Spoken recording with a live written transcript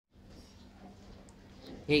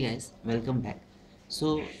Hey guys, welcome back.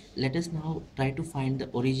 So let us now try to find the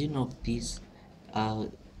origin of this uh,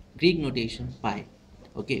 Greek notation pi.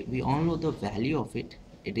 Okay, we all know the value of it.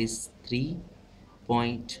 It is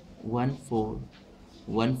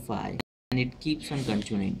 3.1415 and it keeps on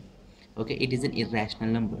continuing. Okay, it is an irrational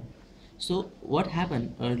number. So what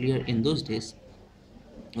happened earlier in those days?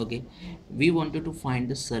 Okay, we wanted to find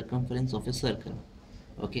the circumference of a circle.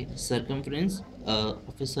 Okay, circumference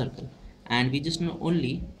of a circle, and we just know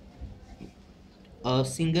only a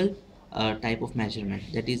single type of measurement,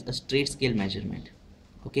 that is a straight scale measurement.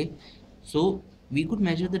 Okay, so we could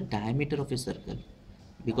measure the diameter of a circle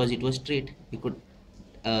because it was straight. We could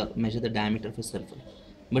measure the diameter of a circle,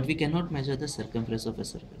 but we cannot measure the circumference of a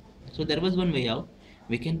circle. So there was one way out.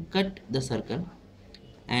 We can cut the circle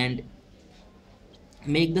and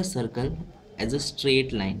make the circle as a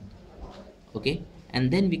straight line. Okay,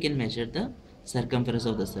 and then we can measure the circumference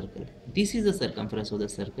of the circle. This is the circumference of the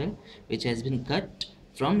circle which has been cut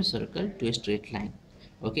from a circle to a straight line.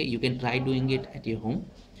 Okay, you can try doing it at your home.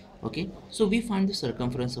 Okay, so we find the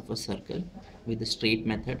circumference of a circle with the straight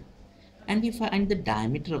method, and we find the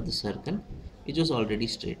diameter of the circle which was already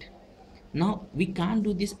straight. Now we can't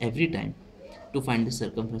do this every time to find the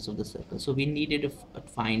circumference of the circle, so we needed to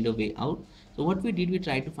find a way out. So what we did, we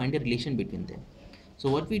tried to find a relation between them.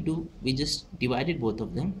 So what we do, we just divided both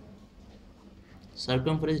of them,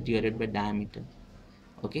 circumference divided by diameter.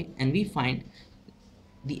 Okay, and we find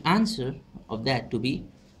the answer of that to be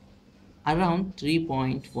around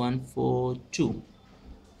 3.142.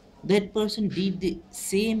 That person did the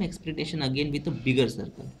same explanation again with a bigger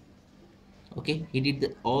circle. Okay, he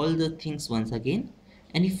did all the things once again,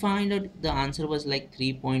 and he find out the answer was like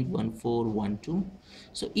 3.1412.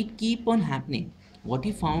 So it keep on happening. What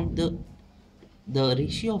he found, the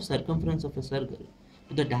ratio of circumference of a circle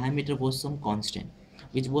to the diameter was some constant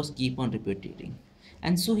which was keep on repeating.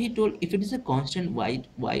 And so he told, if it is a constant, why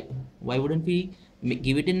wouldn't we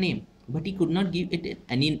give it a name? But he could not give it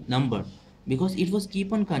any number because it was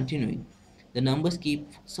keep on continuing. The numbers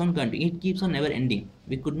keeps on continuing, it keeps on never ending.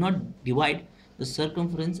 We could not divide the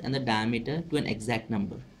circumference and the diameter to an exact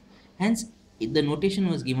number, hence the notation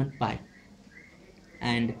was given pi.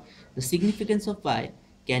 And the significance of pi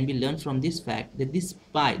can be learned from this fact that this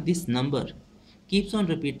pi, this number, keeps on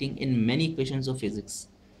repeating in many equations of physics,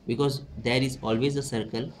 because there is always a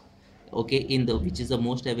circle, okay, in the which is the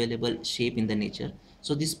most available shape in the nature.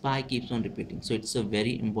 So this pi keeps on repeating, so it's a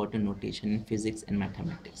very important notation in physics and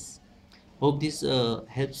mathematics. Hope this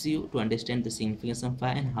helps you to understand the significance of pi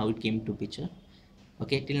and how it came to picture.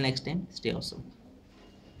 Okay, till next time, stay awesome.